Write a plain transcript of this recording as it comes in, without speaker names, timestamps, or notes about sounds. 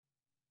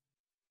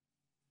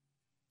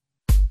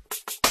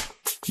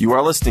You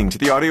are listening to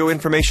the Audio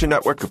Information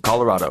Network of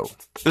Colorado.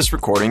 This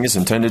recording is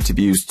intended to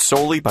be used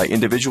solely by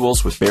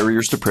individuals with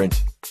barriers to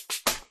print.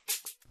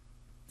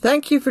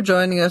 Thank you for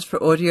joining us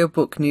for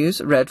audiobook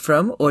news read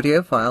from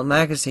AudioFile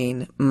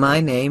magazine.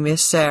 My name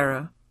is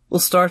Sarah.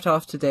 We'll start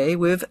off today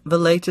with the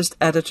latest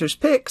editor's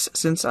picks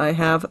since I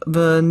have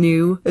the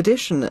new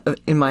edition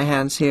in my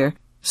hands here.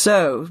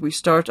 So, we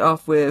start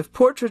off with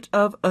Portrait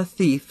of a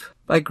Thief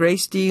by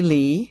Grace D.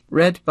 Lee,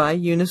 read by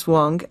Eunice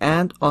Wong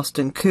and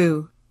Austin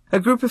Koo. A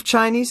group of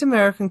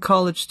Chinese-American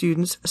college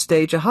students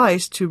stage a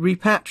heist to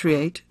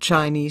repatriate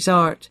Chinese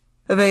art.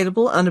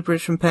 Available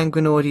unabridged from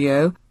Penguin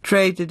Audio,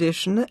 trade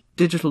edition,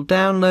 digital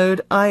download,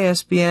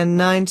 ISBN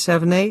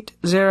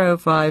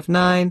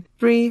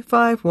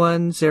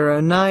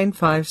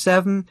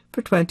 978-059-3510957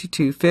 for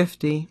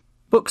 $22.50.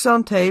 Books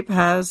on Tape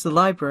has the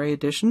library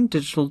edition,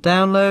 digital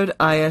download,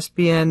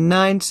 ISBN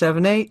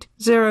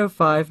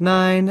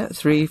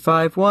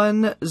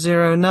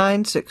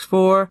 978-059-3510964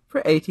 for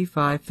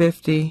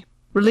 $85.50.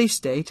 Release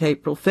date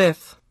April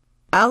 5th.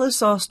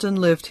 Alice Austen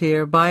Lived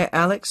Here by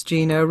Alex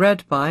Gino,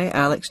 read by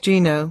Alex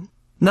Gino.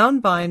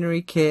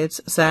 Non-binary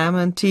kids, Sam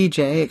and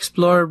TJ,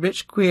 explore a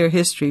rich queer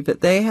history that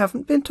they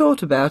haven't been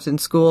taught about in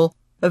school.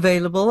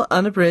 Available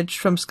unabridged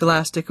from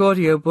Scholastic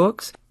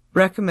Audiobooks.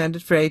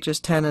 Recommended for ages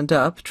 10 and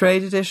up.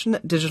 Trade edition,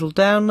 digital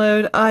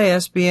download,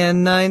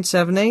 ISBN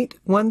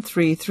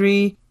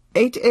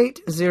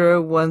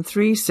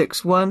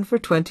 978-133-8801361 for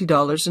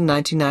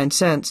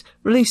 $20.99.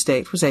 Release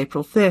date was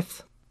April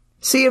 5th.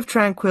 Sea of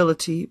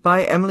Tranquility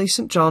by Emily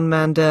St. John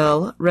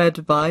Mandel,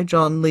 read by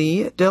John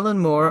Lee, Dylan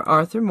Moore,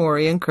 Arthur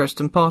Morey, and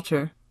Kirsten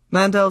Potter.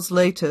 Mandel's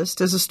latest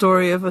is a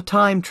story of a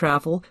time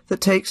travel that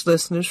takes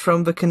listeners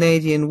from the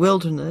Canadian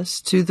wilderness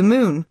to the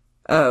moon.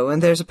 Oh,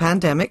 and there's a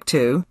pandemic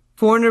too.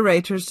 4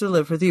 narrators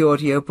deliver the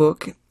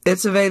audiobook.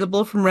 It's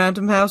available from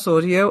Random House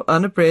Audio,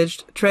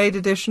 unabridged, trade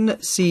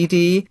edition,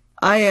 CD,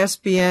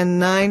 ISBN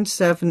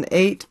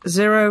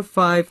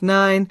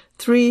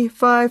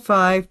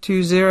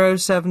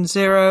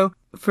 978-059-355-2070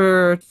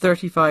 for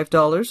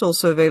 $35,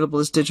 also available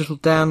as digital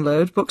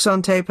download. Books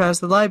on Tape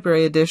has the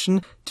library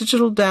edition,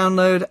 digital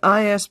download,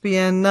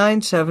 ISBN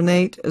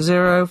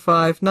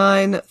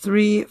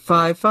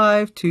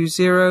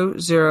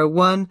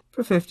 978-059-355-2001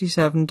 for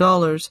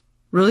 $57.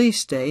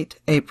 Release date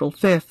April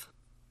 5th.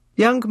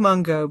 Young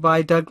Mungo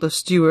by Douglas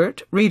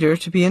Stewart, reader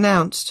to be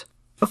announced.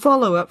 A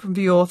follow-up from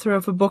the author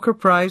of a Booker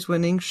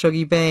Prize-winning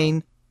Shuggie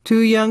Bain.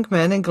 2 young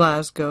men in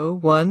Glasgow,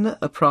 one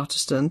a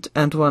Protestant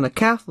and one a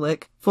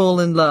Catholic,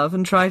 fall in love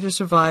and try to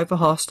survive a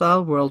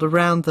hostile world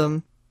around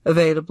them.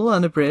 Available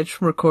unabridged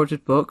from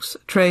Recorded Books,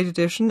 trade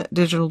edition,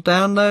 digital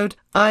download,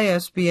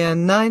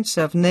 ISBN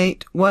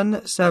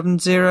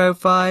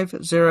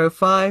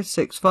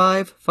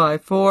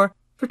 978-1705056554 for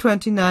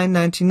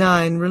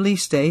 $29.99,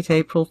 release date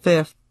April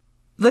 5th.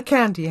 The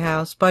Candy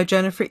House by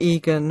Jennifer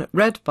Egan,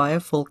 read by a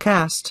full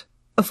cast.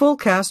 A full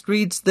cast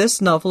reads this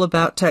novel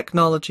about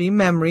technology,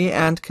 memory,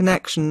 and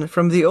connection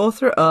from the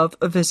author of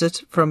A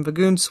Visit from the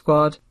Goon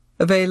Squad.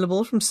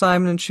 Available from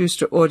Simon &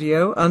 Schuster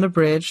Audio,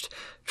 unabridged,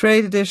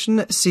 trade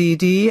edition,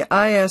 CD,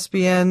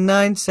 ISBN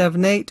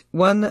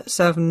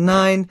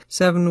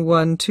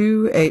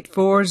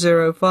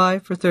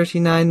 978-179-712-8405 for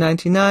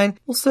 $39.99,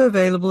 also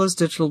available as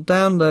digital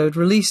download,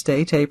 release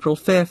date April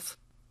 5th.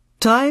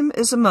 Time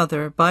is a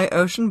Mother by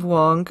Ocean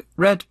Vuong,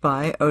 read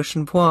by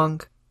Ocean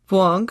Vuong.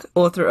 Vuong,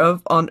 author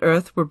of On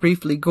Earth We're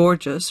Briefly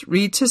Gorgeous,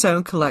 reads his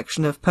own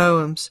collection of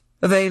poems.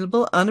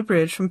 Available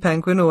unabridged from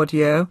Penguin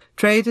Audio,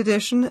 trade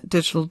edition,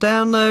 digital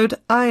download,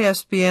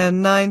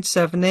 ISBN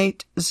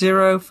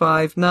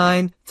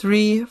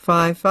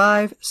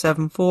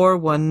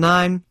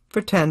 978-059-355-7419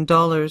 for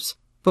 $10.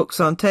 Books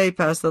on Tape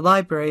has the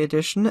library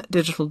edition,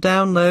 digital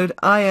download,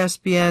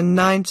 ISBN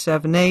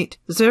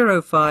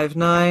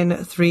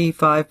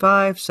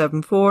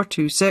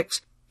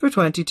 978-059-355-7426 for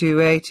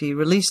 $22.80,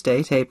 release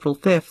date April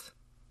 5th.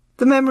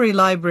 The Memory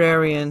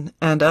Librarian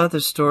and Other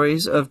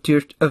Stories of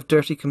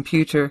Dirty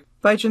Computer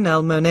by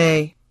Janelle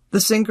Monáe.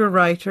 The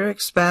singer-writer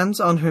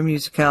expands on her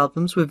music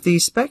albums with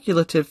these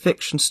speculative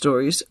fiction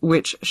stories,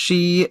 which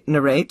she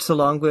narrates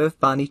along with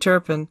Bonnie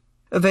Turpin.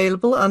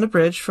 Available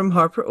unabridged from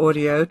Harper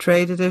Audio,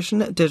 trade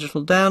edition,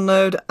 digital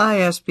download,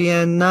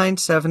 ISBN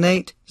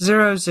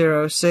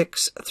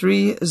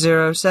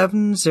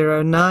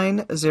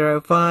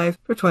 978-006-3070905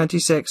 for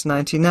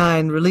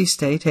 $26.99, release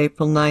date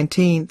April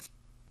 19th.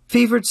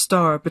 Fevered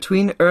Star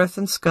Between Earth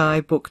and Sky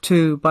Book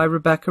 2 by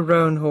Rebecca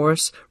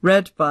Roanhorse,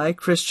 read by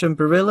Christian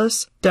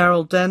Barillas,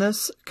 Daryl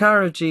Dennis,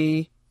 Cara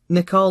G.,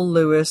 Nicole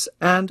Lewis,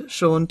 and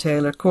Sean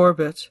Taylor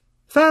Corbett.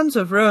 Fans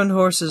of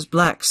Roanhorse's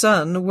Black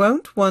Sun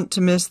won't want to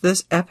miss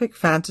this epic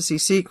fantasy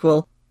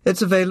sequel.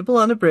 It's available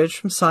unabridged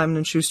from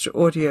Simon & Schuster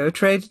Audio,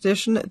 trade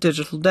edition,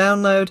 digital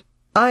download,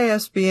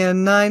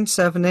 ISBN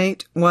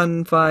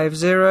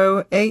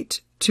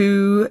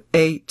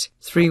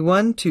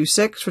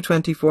 978-150-828-3126 for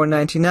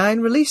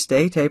 $24.99, release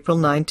date April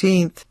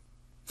 19th.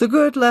 The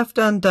Good Left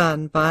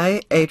Undone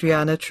by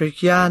Adriana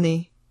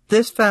Trigiani.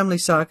 This family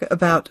saga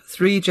about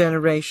 3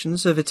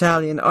 generations of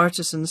Italian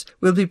artisans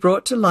will be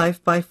brought to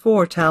life by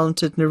 4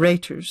 talented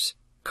narrators: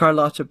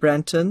 Carlotta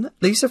Brenton,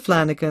 Lisa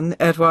Flanagan,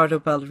 Eduardo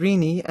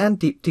Ballerini, and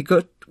Deepti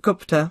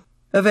Gupta.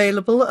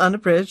 Available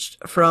unabridged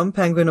from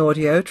Penguin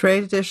Audio,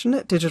 trade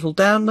edition, digital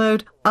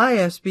download,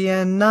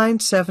 ISBN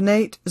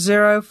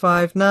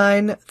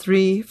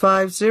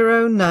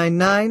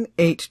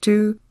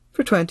 978-059-3509982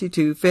 for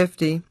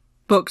 $22.50.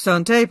 Books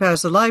on Tape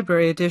has the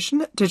library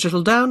edition,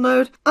 digital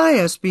download,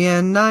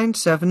 ISBN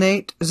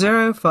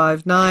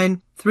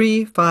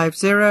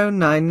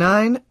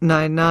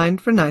 978-059-3509999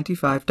 for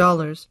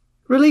 $95.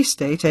 Release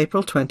date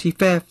April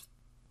 25th.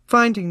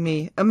 Finding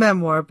Me, a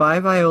memoir by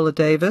Viola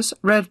Davis,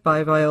 read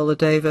by Viola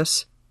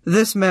Davis.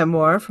 This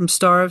memoir from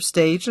star of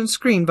stage and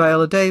screen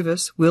Viola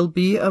Davis will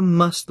be a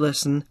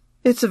must-listen.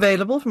 It's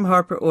available from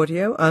Harper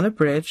Audio,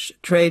 unabridged,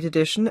 trade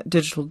edition,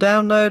 digital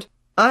download,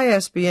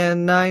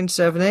 ISBN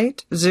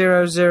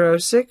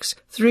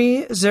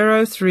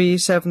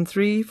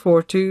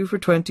 978-006-3037342 for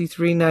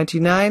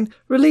 $23.99.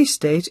 Release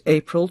date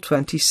April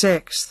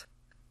 26th.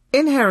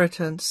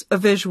 Inheritance, a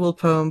visual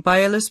poem by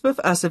Elizabeth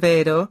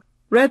Acevedo,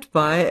 read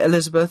by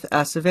Elizabeth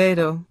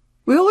Acevedo.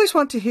 We always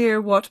want to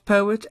hear what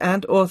poet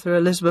and author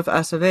Elizabeth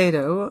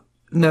Acevedo,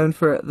 known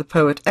for The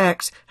Poet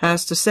X,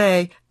 has to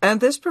say, and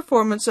this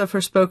performance of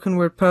her spoken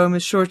word poem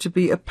is sure to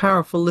be a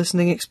powerful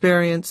listening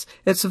experience.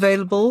 It's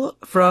available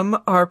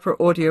from Harper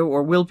Audio,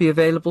 or will be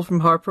available from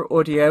Harper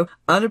Audio,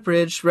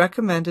 unabridged,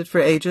 recommended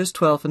for ages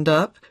 12 and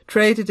up,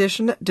 trade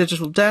edition,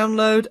 digital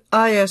download,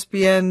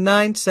 ISBN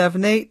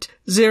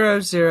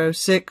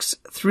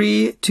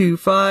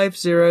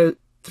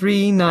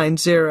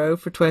 978-006-3250390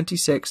 for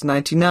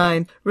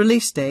 $26.99.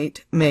 Release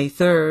date May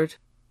 3rd.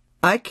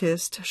 I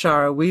Kissed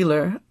Shara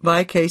Wheeler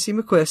by Casey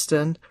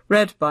McQuiston,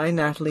 read by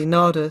Natalie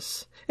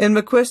Naudus. In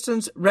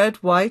McQuiston's Red,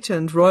 White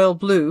and Royal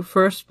Blue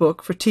first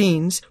book for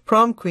teens,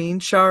 prom queen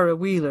Shara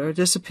Wheeler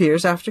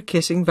disappears after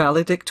kissing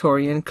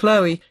valedictorian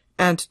Chloe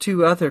and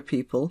 2 other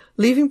people,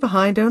 leaving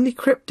behind only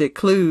cryptic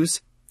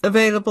clues.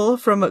 Available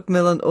from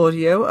Macmillan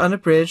Audio,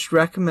 unabridged,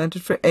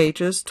 recommended for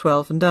ages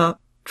 12 and up.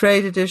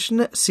 Trade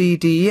edition,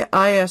 CD,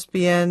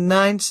 ISBN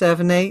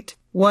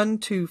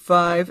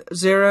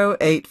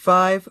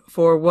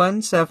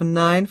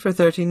 978-125-085-4179 for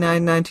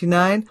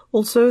 $39.99,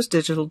 also as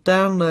digital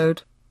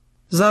download.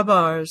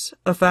 Zabars,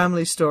 a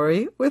family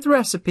story with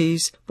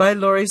recipes by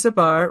Laurie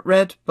Zabar,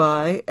 read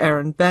by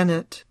Aaron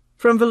Bennett.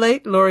 From the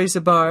late Laurie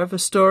Zabar, a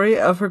story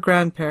of her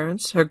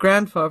grandparents, her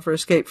grandfather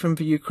escaped from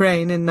the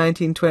Ukraine in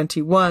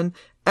 1921,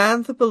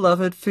 and the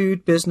beloved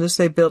food business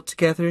they built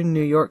together in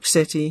New York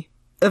City.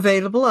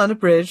 Available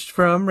unabridged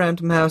from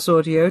Random House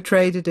Audio,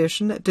 trade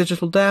edition,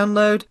 digital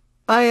download,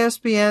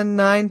 ISBN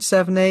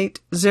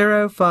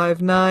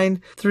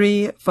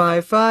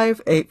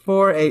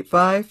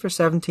 978-059-355-8485 for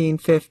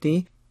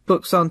 $17.50.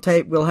 Books on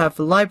Tape will have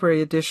the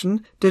library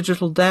edition,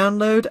 digital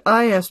download,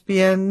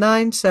 ISBN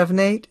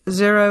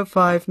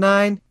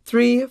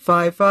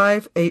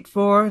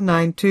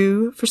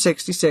 978-059-355-8492 for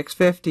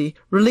 $66.50.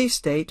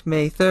 Release date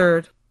May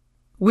 3rd.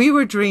 We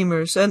Were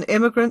Dreamers, an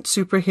immigrant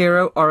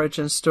superhero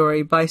origin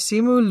story by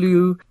Simu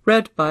Liu,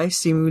 read by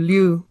Simu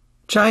Liu.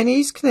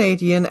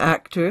 Chinese-Canadian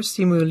actor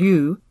Simu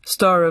Liu,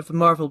 star of the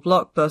Marvel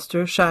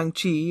blockbuster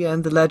Shang-Chi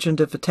and the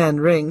Legend of the Ten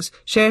Rings,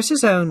 shares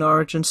his own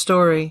origin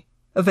story.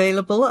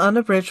 Available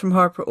unabridged from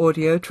Harper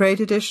Audio, trade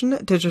edition,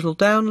 digital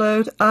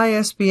download,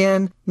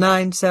 ISBN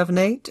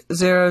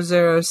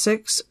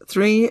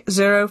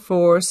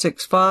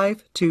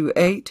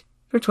 978-006-3046528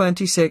 for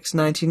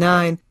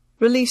 $26.99.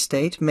 Release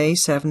date May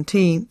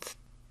 17th.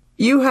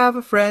 You Have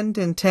a Friend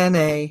in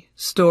 10A,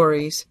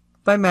 Stories,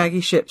 by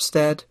Maggie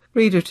Shipstead,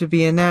 reader to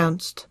be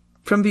announced.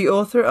 From the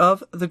author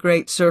of The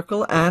Great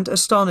Circle and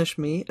Astonish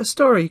Me, a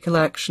story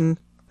collection.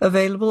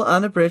 Available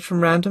unabridged from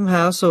Random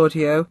House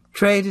Audio,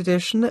 trade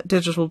edition,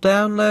 digital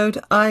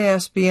download,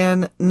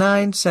 ISBN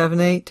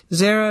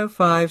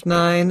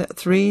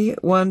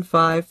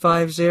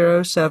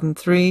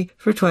 978-059-3155073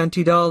 for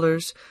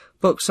 $20.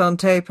 Books on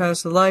Tape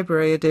has the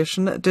library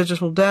edition,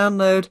 digital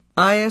download,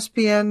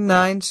 ISBN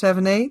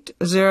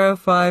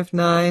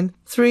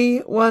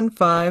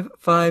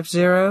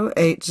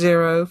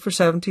 978-059-3155080 for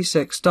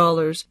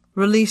 $76.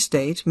 Release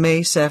date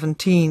May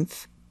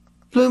 17th.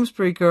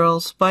 Bloomsbury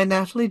Girls by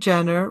Natalie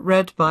Jenner,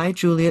 read by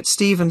Juliet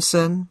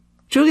Stevenson.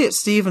 Juliet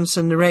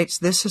Stevenson narrates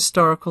this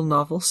historical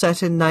novel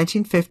set in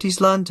 1950s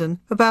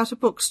London about a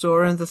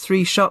bookstore and the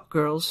 3 shop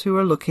girls who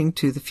are looking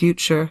to the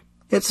future.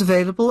 It's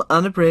available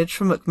unabridged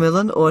from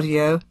Macmillan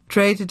Audio,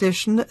 trade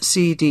edition,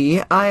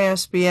 CD,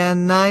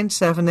 ISBN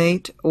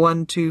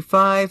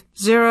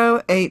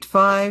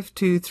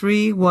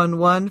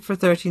 978-125-085-2311 for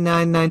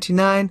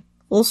 $39.99,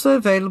 also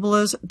available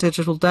as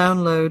digital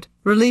download.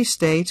 Release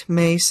date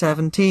May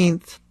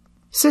 17th.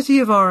 City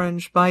of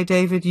Orange by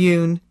David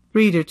Yoon,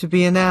 reader to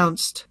be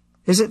announced.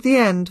 Is it the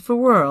end of the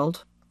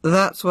world?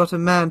 That's what a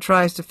man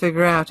tries to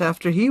figure out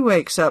after he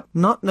wakes up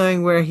not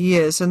knowing where he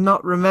is and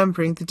not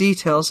remembering the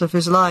details of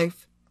his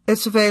life.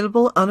 It's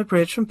available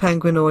unabridged from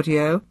Penguin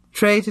Audio,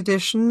 trade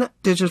edition,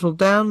 digital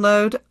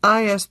download,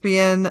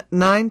 ISBN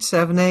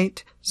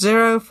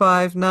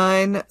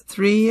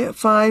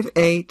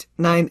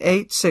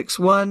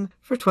 059-358-9861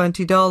 for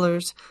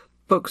 $20.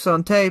 Books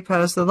on Tape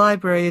has the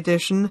library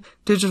edition.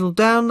 Digital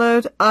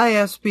download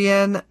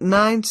ISBN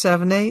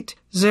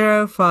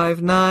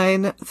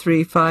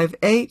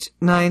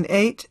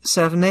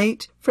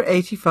 978-059-358-9878 for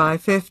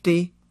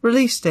 $85.50.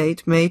 Release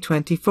date May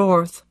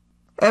 24th.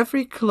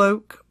 Every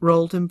Cloak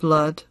Rolled in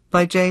Blood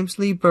by James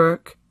Lee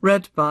Burke,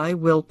 read by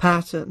Will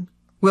Patton.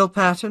 Will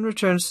Patton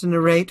returns to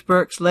narrate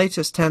Burke's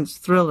latest tense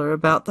thriller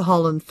about the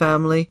Holland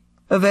family.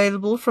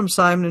 Available from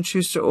Simon &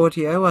 Schuster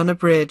Audio,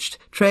 unabridged.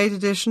 Trade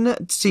edition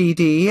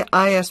CD,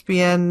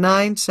 ISBN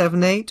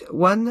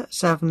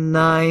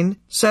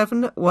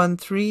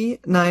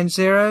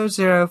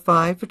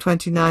 978-179-713-9005 for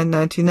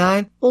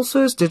 $29.99.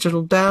 Also as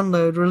digital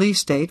download.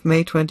 Release date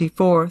May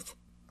 24th.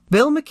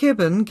 Bill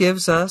McKibben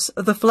gives us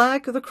The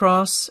Flag, the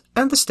Cross,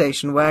 and the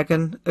Station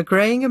Wagon. A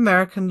greying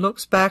American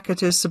looks back at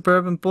his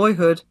suburban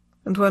boyhood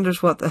and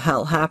wonders what the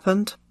hell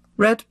happened.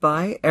 Read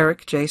by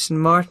Eric Jason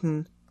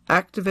Martin.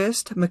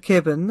 Activist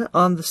McKibben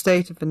on the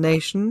state of the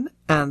nation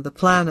and the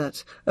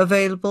planet.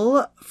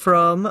 Available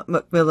from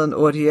Macmillan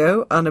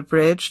Audio,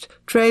 unabridged.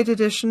 Trade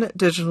edition,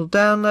 digital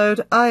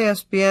download,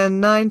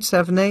 ISBN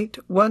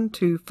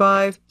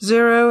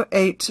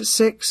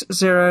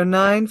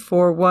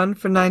 978-125-0860941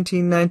 for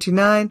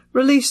 $19.99.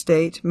 Release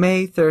date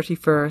May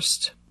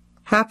 31st.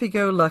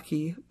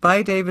 Happy-Go-Lucky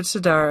by David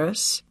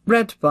Sedaris.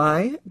 Read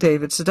by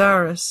David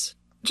Sedaris.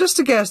 Just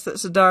a guess that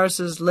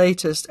Sedaris's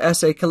latest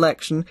essay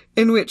collection,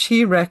 in which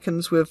he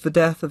reckons with the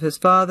death of his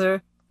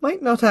father,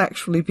 might not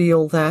actually be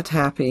all that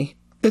happy.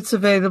 It's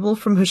available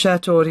from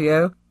Hachette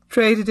Audio,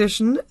 trade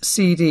edition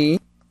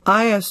CD,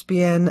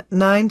 ISBN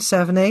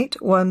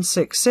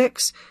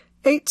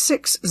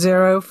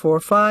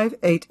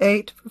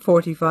 978-166-8604588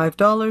 for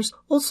 $45,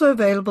 also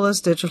available as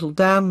digital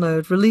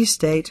download. Release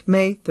date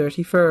May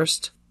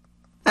 31st.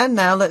 And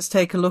now let's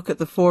take a look at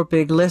the 4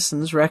 big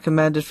listens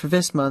recommended for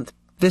this month.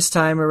 This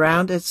time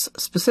around, it's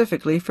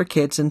specifically for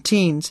kids and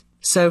teens.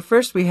 So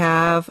first we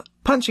have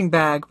Punching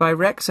Bag by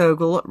Rex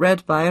Ogle,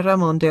 read by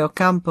Ramon de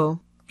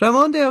Ocampo.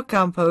 Ramon de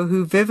Ocampo,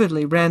 who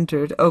vividly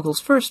rendered Ogle's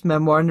first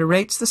memoir,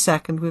 narrates the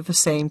second with the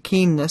same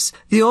keenness.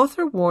 The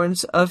author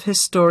warns of his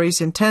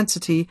story's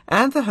intensity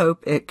and the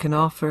hope it can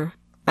offer.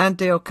 And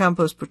de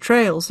Ocampo's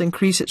portrayals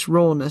increase its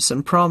rawness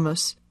and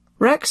promise.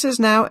 Rex is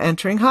now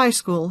entering high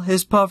school.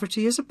 His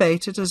poverty is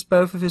abated as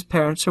both of his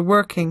parents are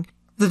working.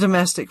 The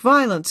domestic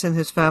violence in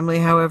his family,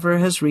 however,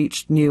 has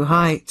reached new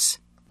heights.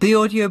 The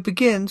audio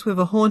begins with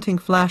a haunting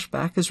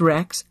flashback as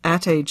Rex,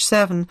 at age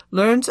 7,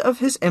 learns of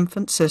his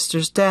infant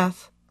sister's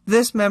death.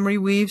 This memory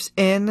weaves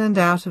in and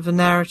out of the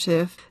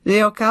narrative. De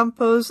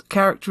Ocampo's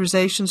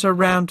characterizations are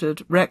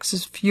rounded.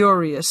 Rex's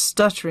furious,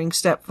 stuttering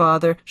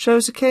stepfather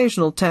shows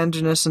occasional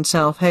tenderness and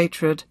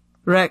self-hatred.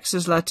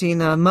 Rex's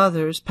Latina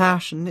mother's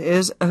passion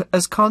is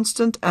as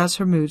constant as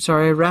her moods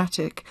are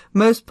erratic.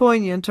 Most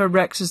poignant are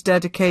Rex's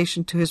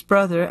dedication to his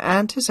brother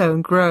and his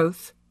own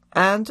growth.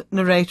 And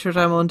narrator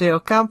Ramon de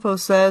Ocampo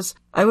says,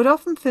 I would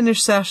often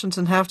finish sessions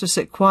and have to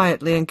sit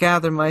quietly and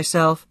gather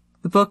myself.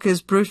 The book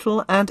is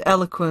brutal and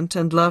eloquent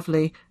and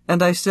lovely,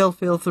 and I still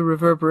feel the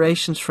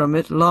reverberations from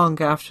it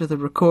long after the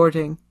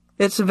recording.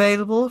 It's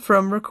available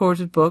from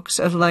Recorded Books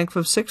at a length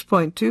of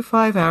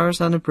 6.25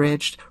 hours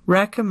unabridged,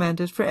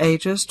 recommended for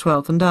ages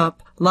 12 and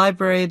up.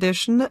 Library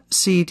edition,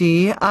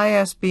 CD,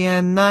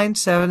 ISBN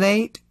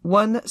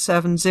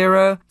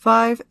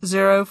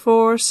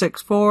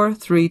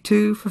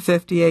 978-170-504-6432 for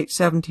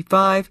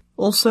 $58.75,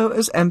 also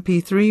as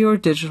MP3 or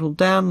digital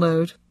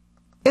download.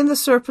 In the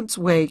Serpent's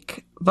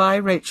Wake by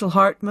Rachel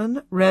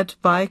Hartman, read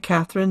by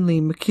Catherine Lee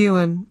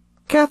McEwen.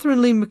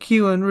 Catherine Lee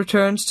McEwen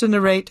returns to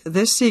narrate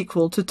this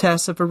sequel to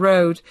Tess of a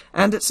Road,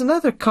 and it's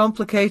another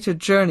complicated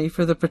journey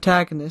for the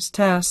protagonist,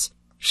 Tess.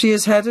 She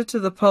is headed to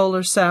the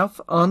polar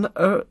south on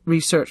a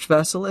research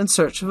vessel in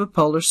search of a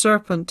polar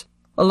serpent.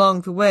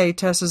 Along the way,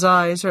 Tess's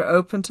eyes are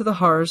open to the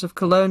horrors of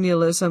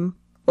colonialism.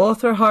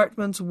 Author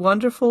Hartman's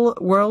wonderful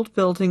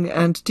world-building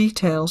and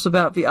details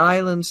about the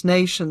island's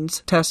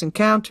nations Tess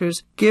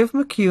encounters give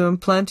McEwen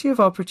plenty of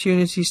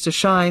opportunities to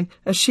shine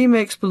as she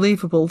makes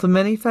believable the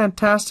many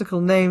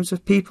fantastical names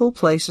of people,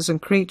 places,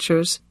 and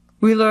creatures.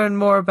 We learn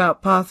more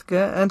about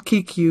Pathka and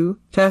Kikyu,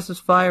 Tess's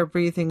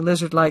fire-breathing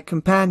lizard-like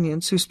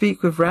companions who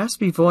speak with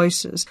raspy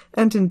voices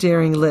and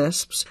endearing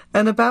lisps,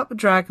 and about the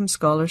dragon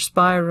scholar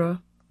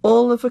Spyra.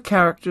 All of the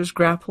characters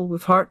grapple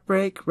with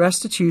heartbreak,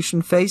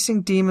 restitution,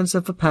 facing demons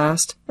of the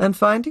past, and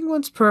finding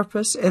one's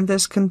purpose in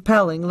this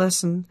compelling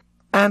listen.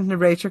 And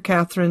narrator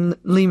Catherine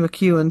Lee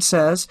McEwen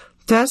says,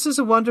 Tess is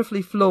a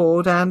wonderfully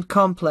flawed and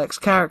complex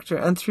character,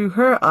 and through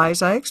her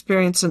eyes I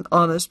experience an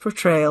honest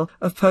portrayal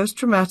of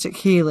post-traumatic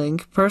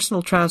healing,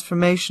 personal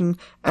transformation,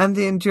 and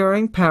the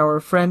enduring power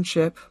of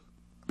friendship.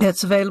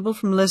 It's available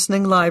from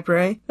Listening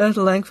Library at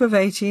a length of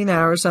 18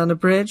 hours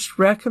unabridged,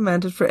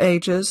 recommended for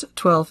ages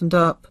 12 and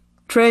up.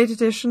 Trade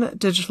edition,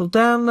 digital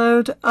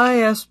download,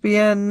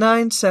 ISBN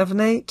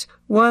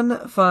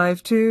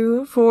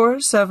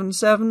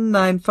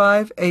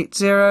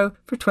 152-477-9580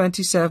 for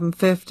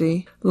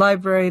 $27.50.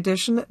 Library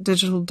edition,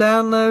 digital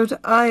download,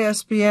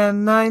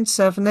 ISBN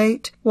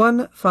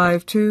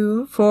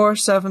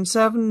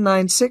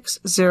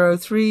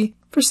 978-152-477-9603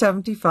 for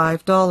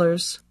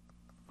 $75.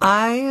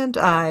 I and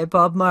I,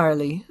 Bob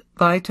Marley,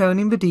 by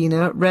Tony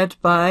Medina, read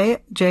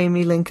by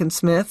Jamie Lincoln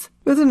Smith,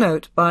 with a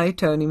note by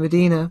Tony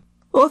Medina.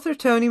 Author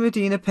Tony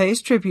Medina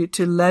pays tribute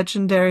to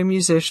legendary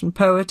musician,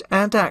 poet,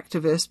 and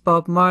activist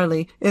Bob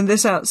Marley in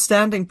this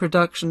outstanding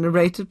production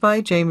narrated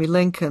by Jamie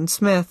Lincoln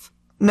Smith.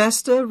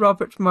 Nesta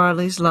Robert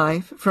Marley's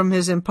life, from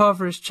his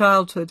impoverished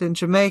childhood in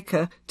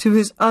Jamaica to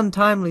his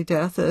untimely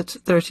death at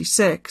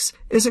 36,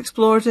 is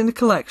explored in a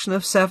collection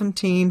of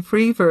 17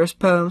 free verse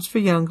poems for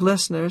young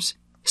listeners.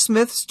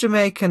 Smith's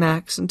Jamaican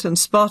accent and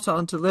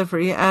spot-on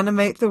delivery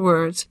animate the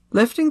words,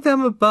 lifting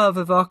them above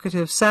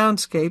evocative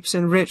soundscapes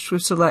enriched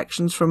with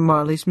selections from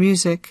Marley's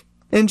music.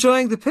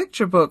 Enjoying the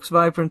picture book's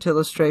vibrant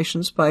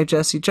illustrations by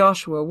Jesse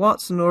Joshua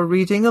Watson or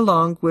reading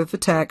along with the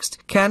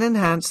text can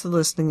enhance the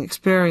listening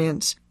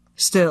experience.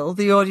 Still,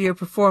 the audio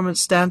performance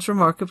stands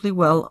remarkably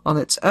well on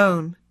its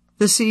own.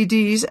 The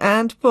CDs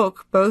and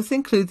book both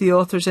include the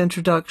author's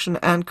introduction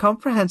and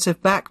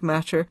comprehensive back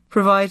matter,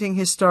 providing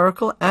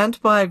historical and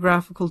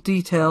biographical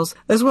details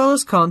as well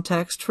as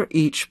context for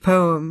each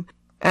poem.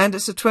 And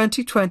it's a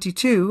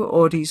 2022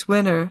 Audi's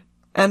winner.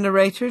 And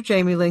narrator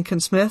Jamie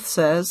Lincoln Smith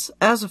says,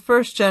 "As a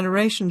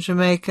first-generation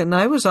Jamaican,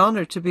 I was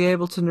honored to be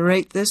able to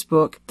narrate this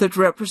book that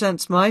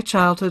represents my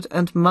childhood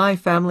and my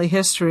family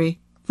history.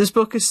 This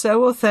book is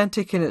so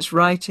authentic in its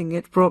writing,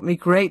 it brought me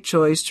great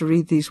joys to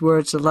read these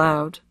words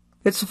aloud."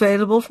 It's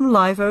available from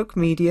Live Oak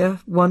Media,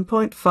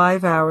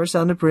 1.5 hours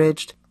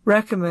unabridged,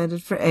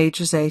 recommended for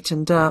ages 8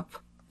 and up.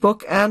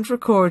 Book and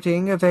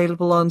recording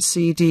available on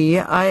CD,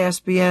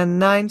 ISBN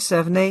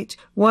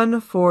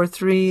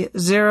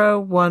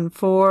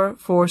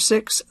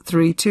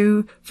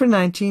 978-143-0144632 for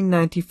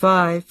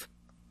 $19.95.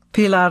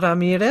 Pilar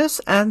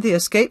Ramirez and the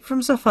Escape from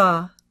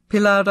Zafá.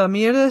 Pilar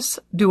Ramirez,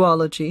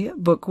 Duology,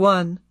 Book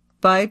 1,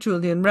 by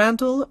Julian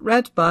Randall,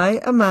 read by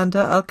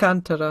Amanda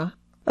Alcantara.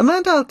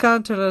 Amanda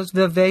Alcantara's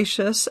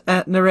vivacious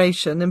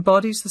narration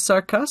embodies the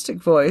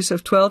sarcastic voice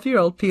of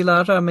 12-year-old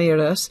Pilar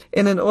Ramirez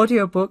in an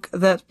audiobook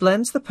that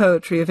blends the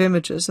poetry of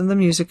images and the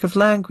music of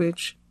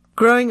language.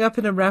 Growing up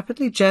in a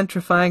rapidly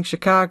gentrifying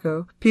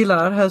Chicago,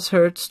 Pilar has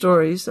heard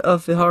stories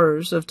of the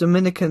horrors of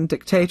Dominican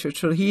dictator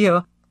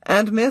Trujillo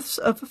and myths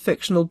of a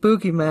fictional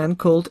boogeyman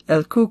called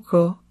El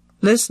Cuco.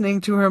 Listening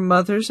to her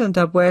mother's and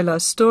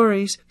abuela's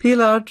stories,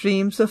 Pilar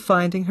dreams of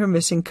finding her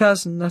missing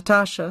cousin,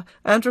 Natasha,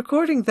 and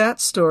recording that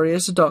story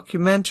as a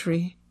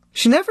documentary.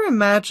 She never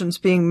imagines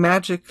being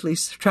magically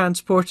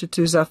transported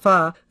to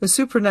Zafá, a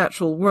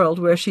supernatural world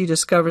where she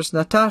discovers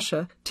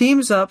Natasha,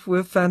 teams up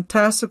with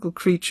fantastical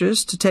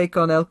creatures to take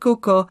on El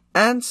Cuco,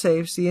 and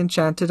saves the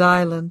enchanted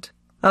island.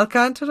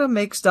 Alcantara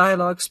makes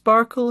dialogue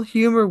sparkle,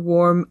 humour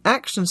warm,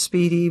 action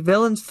speedy,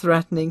 villains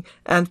threatening,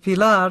 and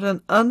Pilar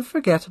an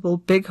unforgettable,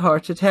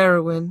 big-hearted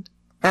heroine.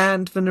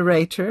 And the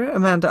narrator,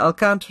 Amanda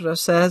Alcantara,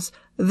 says,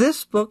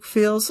 "This book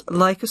feels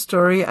like a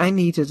story I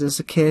needed as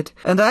a kid,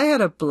 and I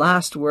had a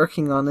blast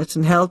working on it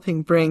and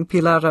helping bring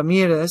Pilar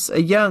Ramirez,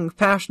 a young,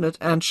 passionate,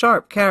 and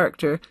sharp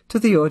character, to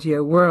the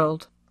audio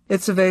world."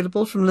 It's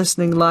available from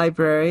Listening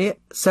Library,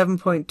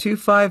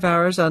 7.25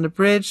 hours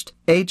unabridged,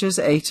 ages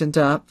 8 and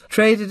up.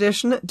 Trade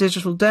edition,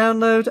 digital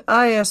download,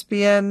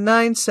 ISBN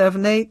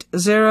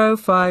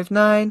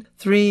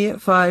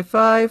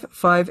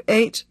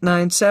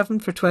 978-059-355-5897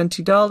 for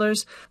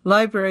 $20.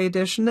 Library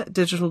edition,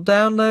 digital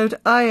download,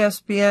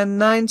 ISBN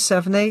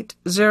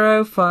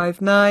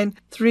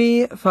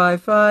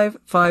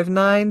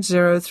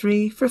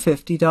 978-059-355-5903 for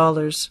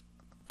 $50.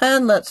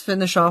 And let's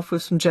finish off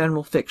with some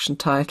general fiction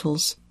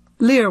titles.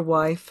 Lear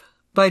Wife,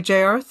 by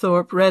J.R.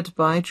 Thorpe, read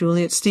by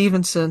Juliet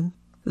Stevenson.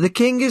 The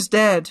king is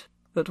dead,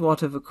 but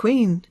what of a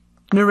queen?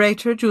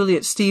 Narrator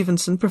Juliet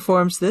Stevenson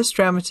performs this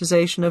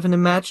dramatization of an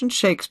imagined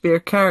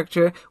Shakespeare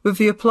character with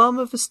the aplomb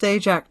of the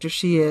stage actor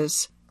she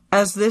is.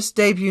 As this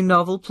debut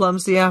novel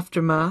plumbs the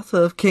aftermath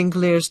of King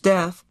Lear's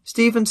death,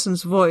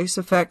 Stevenson's voice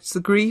affects the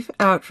grief,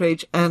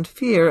 outrage, and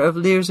fear of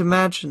Lear's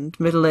imagined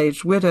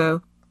middle-aged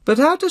widow. But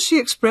how does she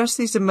express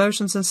these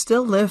emotions and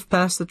still live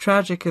past the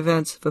tragic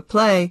events of a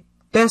play?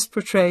 Best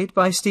portrayed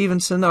by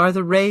Stevenson are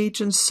the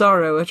rage and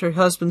sorrow at her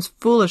husband's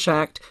foolish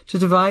act to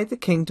divide the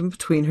kingdom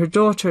between her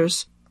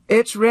daughters.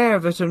 It's rare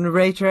that a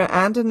narrator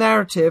and a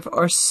narrative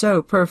are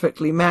so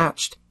perfectly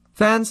matched.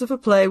 Fans of a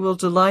play will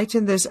delight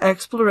in this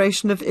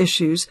exploration of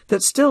issues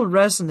that still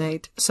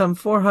resonate some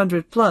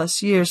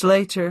 400-plus years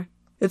later.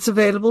 It's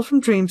available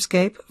from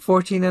Dreamscape,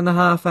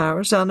 14.5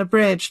 hours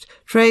unabridged.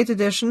 Trade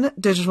edition,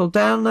 digital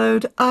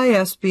download,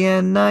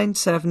 ISBN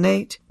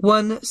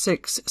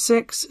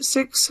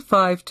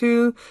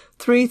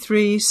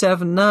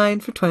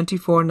 978-166-652-3379 for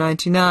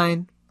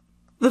 $24.99.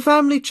 The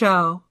Family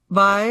Chow,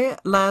 by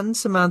Lan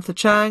Samantha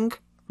Chang,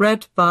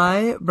 read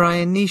by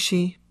Brian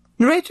Nishi.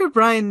 Narrator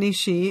Brian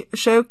Nishi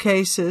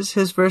showcases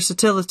his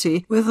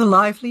versatility with a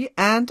lively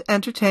and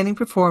entertaining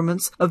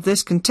performance of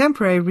this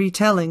contemporary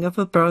retelling of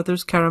the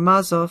brothers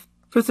Karamazov.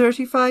 For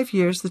 35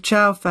 years, the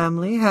Chow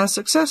family has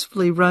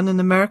successfully run an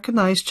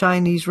Americanized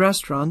Chinese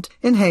restaurant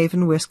in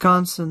Haven,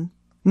 Wisconsin.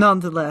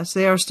 Nonetheless,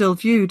 they are still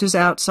viewed as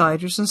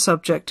outsiders and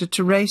subjected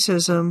to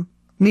racism.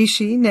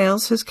 Nishi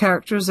nails his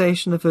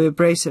characterization of the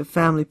abrasive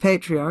family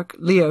patriarch,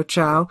 Leo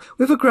Chow,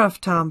 with a gruff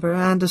timbre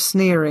and a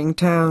sneering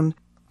tone.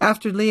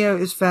 After Leo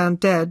is found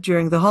dead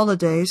during the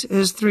holidays,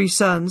 his 3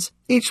 sons,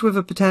 each with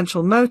a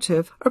potential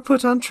motive, are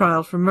put on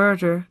trial for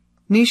murder.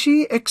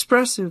 Nishi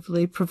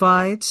expressively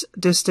provides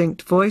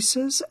distinct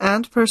voices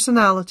and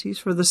personalities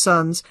for the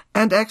sons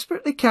and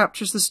expertly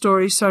captures the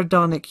story's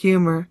sardonic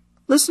humor.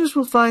 Listeners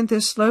will find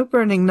this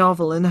slow-burning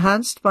novel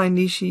enhanced by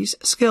Nishi's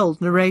skilled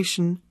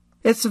narration.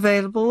 It's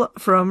available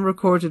from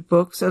Recorded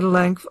Books at a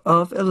length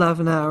of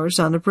 11 hours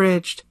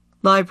unabridged.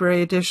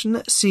 Library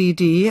Edition,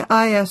 CD,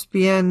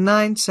 ISBN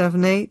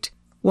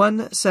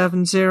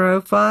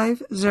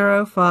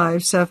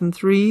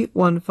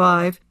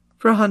 978-1705057315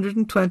 for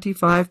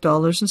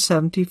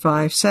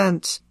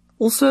 $125.75.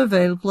 Also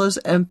available as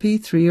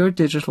MP3 or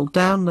digital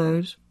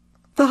download.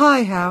 The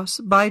High House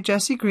by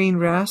Jessie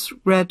Greengrass,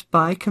 read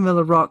by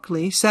Camilla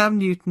Rockley, Sam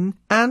Newton,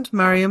 and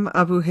Mariam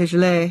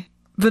Abu-Hejleh.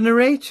 The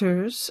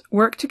narrators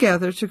work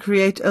together to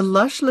create a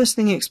lush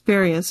listening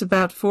experience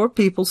about 4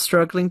 people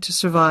struggling to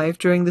survive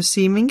during the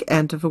seeming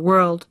end of the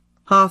world.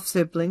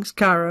 Half-siblings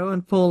Caro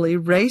and Paulie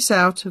race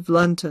out of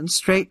London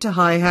straight to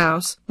High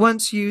House.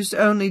 Once used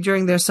only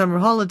during their summer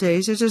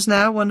holidays, it is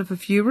now one of the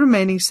few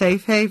remaining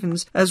safe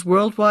havens as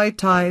worldwide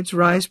tides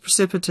rise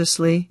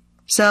precipitously.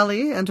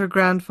 Sally and her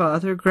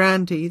grandfather,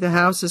 Grandy, the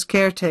house's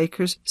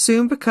caretakers,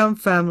 soon become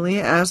family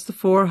as the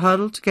 4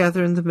 huddle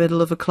together in the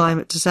middle of a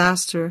climate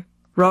disaster.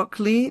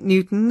 Rockley,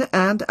 Newton,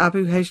 and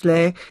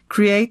Abu-Hejleh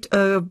create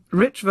a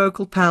rich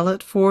vocal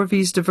palette for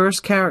these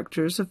diverse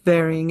characters of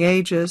varying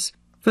ages.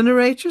 The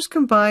narrator's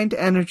combined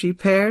energy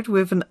paired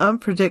with an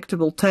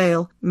unpredictable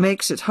tale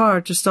makes it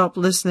hard to stop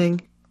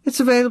listening. It's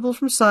available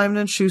from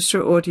Simon &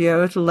 Schuster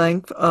Audio at a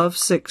length of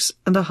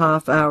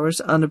 6.5 hours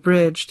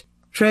unabridged.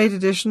 Trade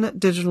edition,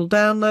 digital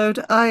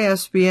download,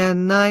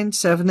 ISBN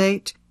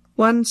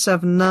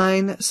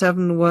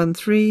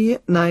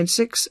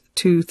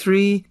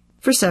 978-179-713-9623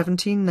 for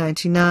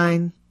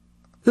 $17.99.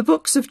 The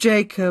Books of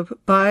Jacob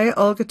by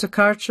Olga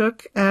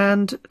Tokarczuk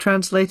and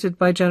translated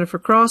by Jennifer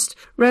Crost,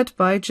 read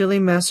by Gilly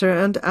Messer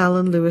and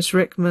Alan Lewis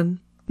Rickman.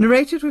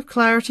 Narrated with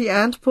clarity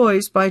and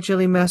poise by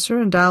Gilly Messer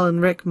and Alan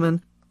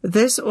Rickman,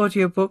 this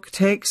audiobook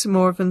takes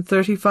more than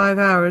 35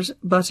 hours,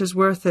 but is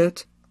worth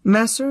it.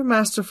 Messer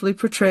masterfully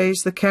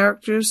portrays the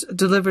characters,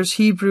 delivers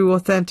Hebrew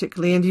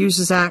authentically, and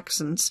uses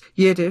accents,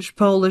 Yiddish,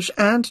 Polish,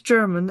 and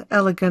German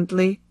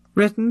elegantly.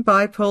 Written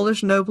by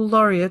Polish Nobel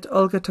laureate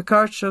Olga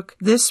Tokarczuk,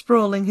 this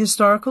sprawling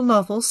historical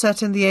novel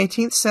set in the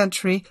 18th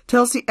century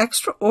tells the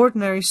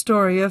extraordinary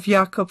story of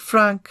Jakob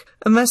Frank,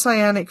 a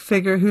messianic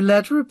figure who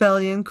led a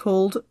rebellion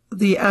called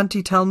the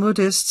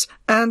Anti-Talmudists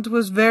and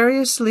was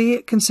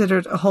variously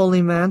considered a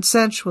holy man,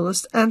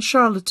 sensualist, and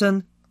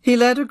charlatan. He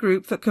led a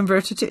group that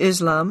converted to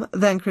Islam,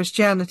 then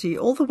Christianity,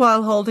 all the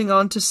while holding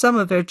on to some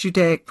of their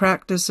Judaic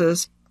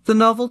practices. The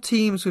novel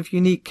teems with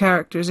unique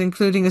characters,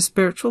 including a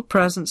spiritual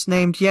presence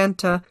named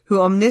Yenta, who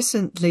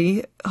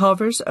omnisciently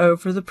hovers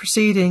over the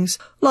proceedings,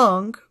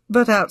 long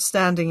but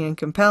outstanding and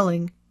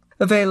compelling.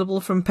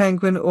 Available from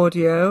Penguin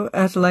Audio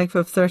at a length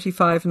of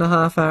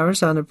 35.5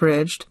 hours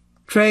unabridged.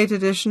 Trade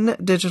edition,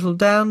 digital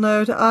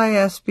download,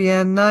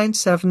 ISBN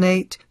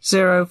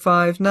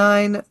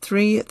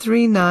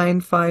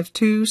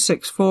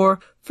 978-059-3395264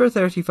 for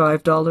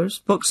 $35.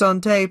 Books on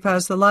Tape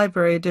has the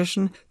library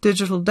edition,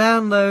 digital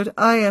download,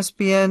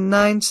 ISBN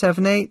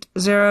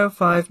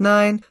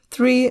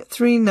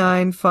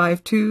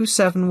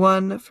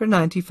 978-059-3395271 for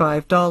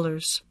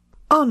 $95.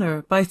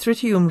 Honor by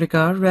Thriti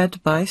Umrigar,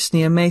 read by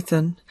Sneha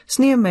Mathan.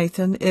 Sneha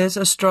Mathan is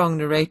a strong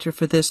narrator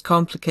for this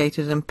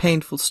complicated and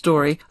painful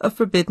story of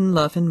forbidden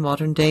love in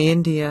modern-day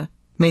India.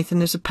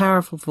 Mathan is a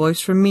powerful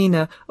voice for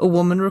Meena, a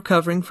woman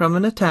recovering from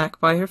an attack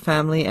by her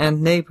family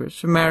and neighbours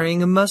for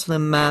marrying a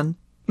Muslim man.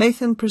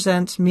 Mathan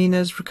presents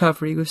Meena's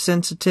recovery with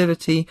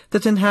sensitivity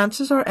that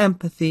enhances our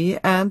empathy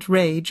and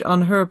rage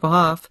on her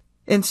behalf.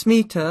 In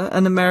Smita,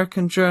 an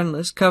American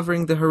journalist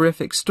covering the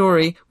horrific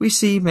story, we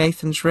see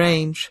Mathan's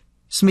range.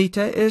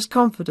 Smita is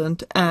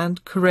confident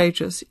and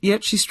courageous,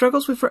 yet she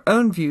struggles with her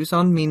own views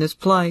on Meena's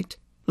plight.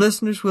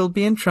 Listeners will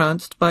be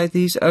entranced by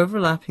these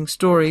overlapping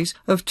stories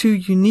of 2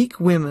 unique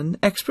women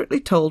expertly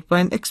told by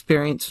an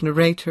experienced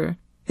narrator.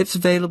 It's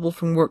available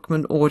from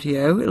Workman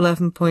Audio,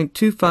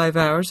 11.25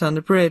 hours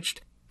unabridged.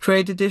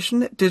 Trade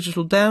edition,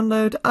 digital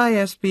download,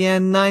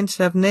 ISBN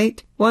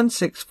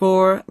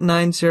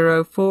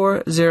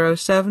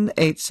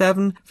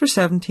 978-164-904-0787 for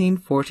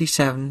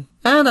 $17.47.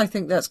 And I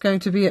think that's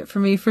going to be it for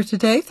me for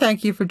today.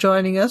 Thank you for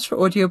joining us for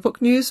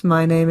Audiobook News.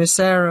 My name is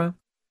Sarah.